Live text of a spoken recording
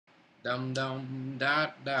Dum dum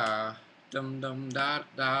da da. Dum dum da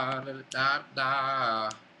da da da da.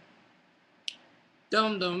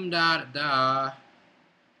 Dum dum da da.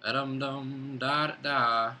 Dum dum da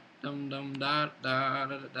da. Dum dum da da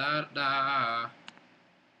da da.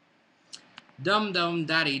 Dum dum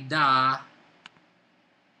daddy da.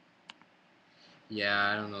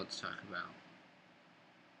 Yeah, I don't know what to talk about.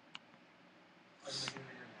 Are you making a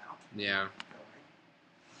video now? Yeah.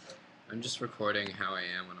 Okay. I'm just recording how I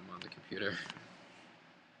am when I'm on the computer.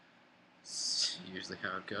 It's usually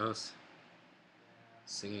how it goes. Yeah.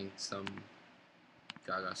 Singing some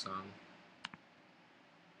Gaga song.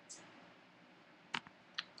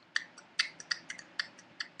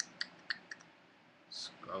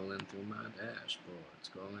 Scrolling through my dashboard.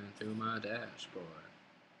 Scrolling through my dashboard.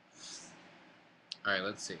 Alright,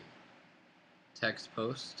 let's see. Text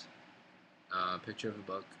post. Picture of a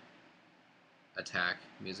book. Attack.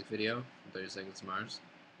 Music video. 30 Seconds to Mars.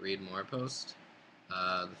 Read more post.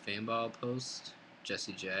 The Fameball post.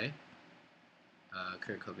 Jessie J.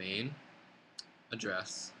 Kurt Cobain.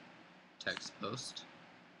 Address. Text post.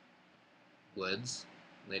 Woods.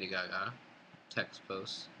 Lady Gaga. Text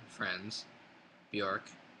post. Friends.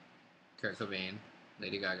 Bjork. Kurt Cobain.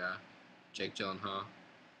 Lady Gaga. Jake Gyllenhaal.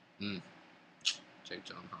 Jake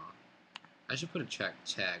Gyllenhaal. I should put a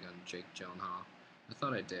tag on Jake Gyllenhaal. I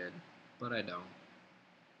thought I did, but I don't.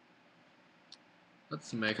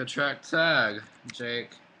 Let's make a track tag.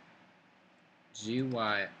 Jake.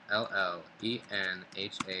 Gylllenhaal.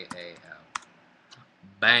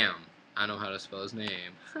 Bam! I know how to spell his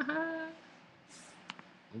name. Oh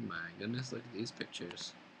my goodness, look at these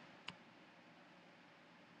pictures.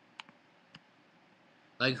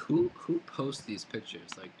 Like, who posts these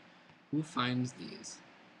pictures? Like, who finds these?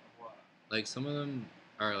 Of what? Like, some of them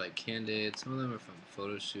are, like, candid, some of them are from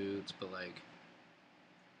photo shoots, but, like,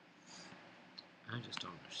 I just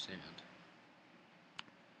don't understand.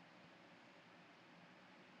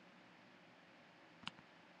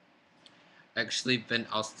 Actually, wenn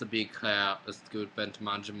aus der Beklär ist gut, wenn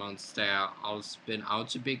manche Monster aus bin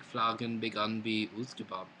Autobig Flaggen begann wie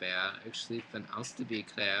Osterbob Bär. Actually, wenn aus der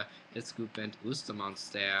Beklär ist gut, wenn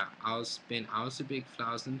Ostermonster aus bin Autobig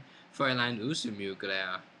Flausen Fräulein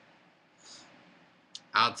Ostermugler.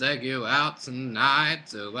 I'll take you out tonight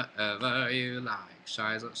to whatever you like.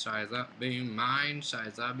 Shiza, be mine,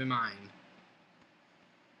 Shiza, be mine.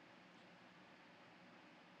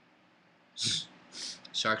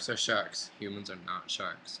 Sharks are sharks. Humans are not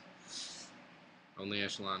sharks. Only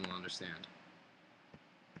Echelon will understand.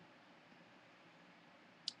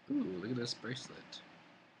 Ooh, look at this bracelet.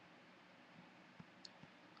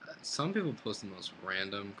 Some people post the most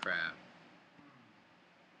random crap.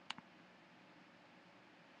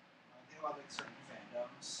 The thing about like certain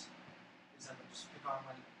fandoms is that they just pick on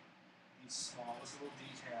like the smallest little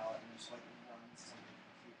detail and just like run something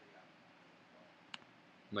completely out.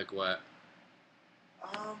 Like what?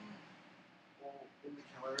 Well, in the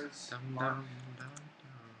Killers, Dum, Mark dum, dum,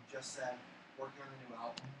 just said working on the new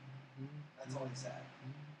album. That's all he said.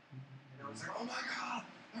 You know, it's like, oh my god,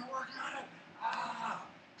 they're working on it. Ah.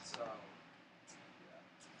 So,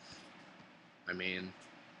 yeah. I mean,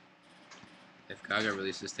 if Gaga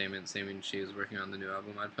released a statement saying she was working on the new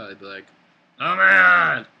album, I'd probably be like, oh my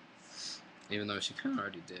god! Even though she kind of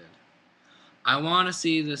already did. I want to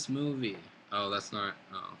see this movie. Oh, that's not.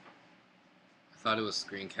 Oh. I thought it was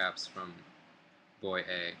screen caps from Boy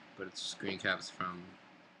A, but it's screen caps from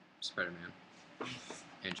Spider-Man.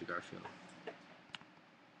 Andrew Garfield.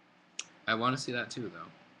 I want to see that too, though.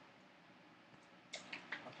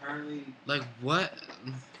 Apparently. Like, what?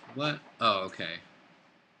 What? Oh, okay.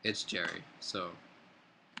 It's Jerry, so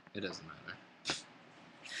it doesn't matter.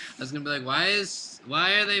 I was gonna be like,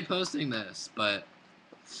 why are they posting this? But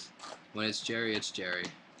when it's Jerry, it's Jerry.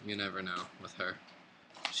 You never know with her.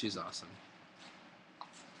 She's awesome.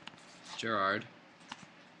 Gerard.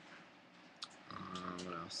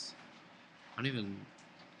 What else? I don't even.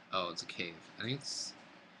 Oh, it's a cave. I think it's.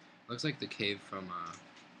 Looks like the cave from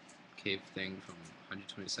cave thing from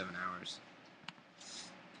 127 Hours.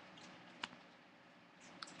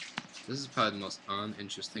 This is probably the most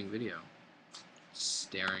uninteresting video.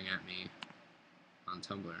 Staring at me on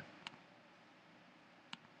Tumblr.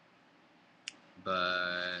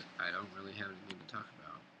 But I don't really have anything to talk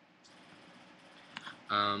about.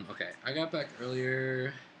 Okay, I got back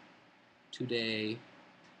earlier today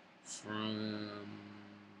from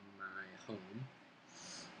my home,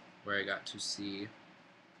 where I got to see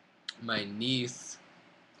my niece,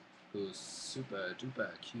 who's super duper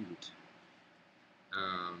cute.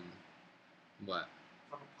 What?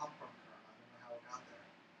 From a popcorn kernel. I don't know how it got there.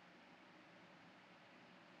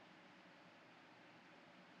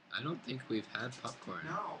 I don't think we've had popcorn.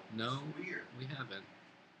 No. No, It's weird. we haven't.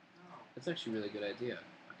 No. That's actually a really good idea.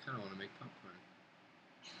 I kind of want to make popcorn.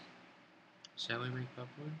 Shall we make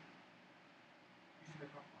popcorn? You should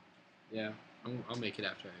make popcorn. Yeah, I'll make it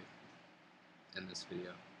after I end this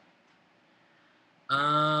video.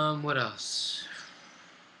 What else?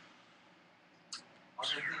 Other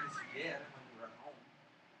things you get when you're at home.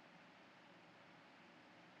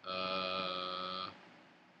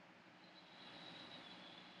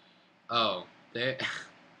 Oh, they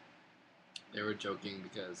they were joking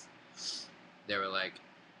because they were like,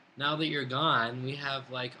 now that you're gone, we have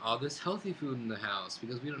like all this healthy food in the house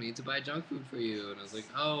because we don't need to buy junk food for you. And I was like,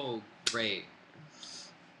 oh, great.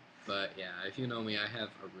 But yeah, if you know me, I have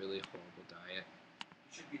a really horrible diet.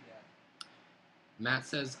 You should be dead. Matt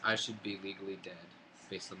says I should be legally dead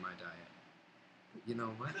based on my diet. But you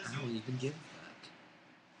know what? I don't even give that.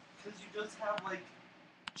 Because you just have like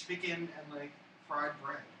chicken and like fried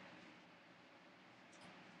bread.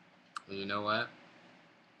 And you know what?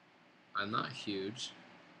 I'm not huge.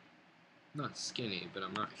 I'm not skinny, but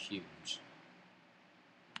I'm not huge.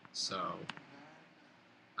 So,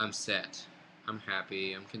 I'm set. I'm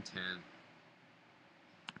happy. I'm content.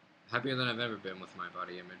 Happier than I've ever been with my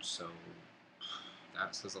body image, so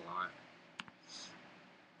that says a lot.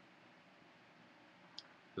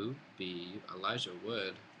 Who be Elijah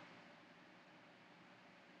Wood?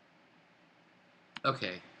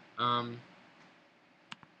 Okay, oh,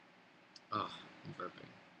 I'm burping.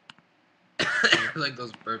 Like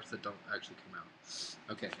those burps that don't actually come out.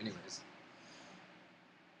 Okay, anyways.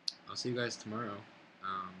 I'll see you guys tomorrow.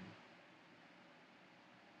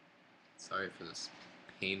 Sorry for this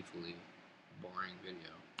painfully boring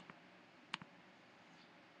video.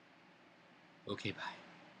 Okay, bye.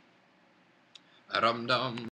 Dum dum.